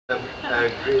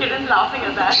Kiran's laughing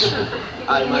at that.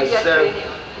 I myself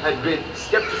had great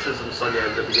skepticism, Sonia,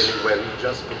 in the beginning when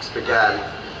Just Books began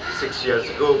 6 years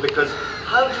ago, because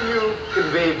how do you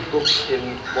convey books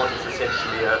in what is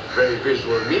essentially a very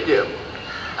visual medium?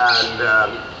 And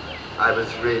I was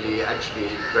really actually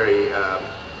very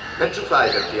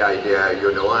petrified at the idea,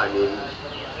 you know, I mean,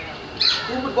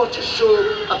 who would watch a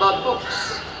show about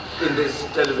books in this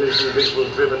television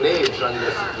visual-driven age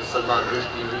unless it was Salman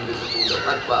Rushdie revisiting the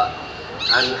Fatwa?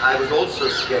 And I was also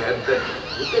scared that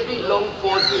would there be long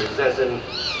pauses, as in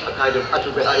a kind of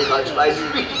Atal Bihari Vajpayee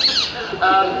speech.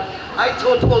 I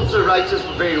thought also writers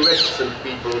were very reticent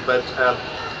people, but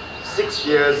 6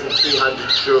 years and 300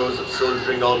 shows of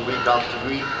soldiering on week after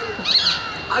week,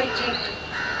 I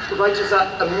think writers are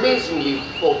amazingly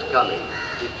forthcoming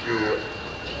if you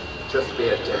just pay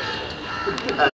attention.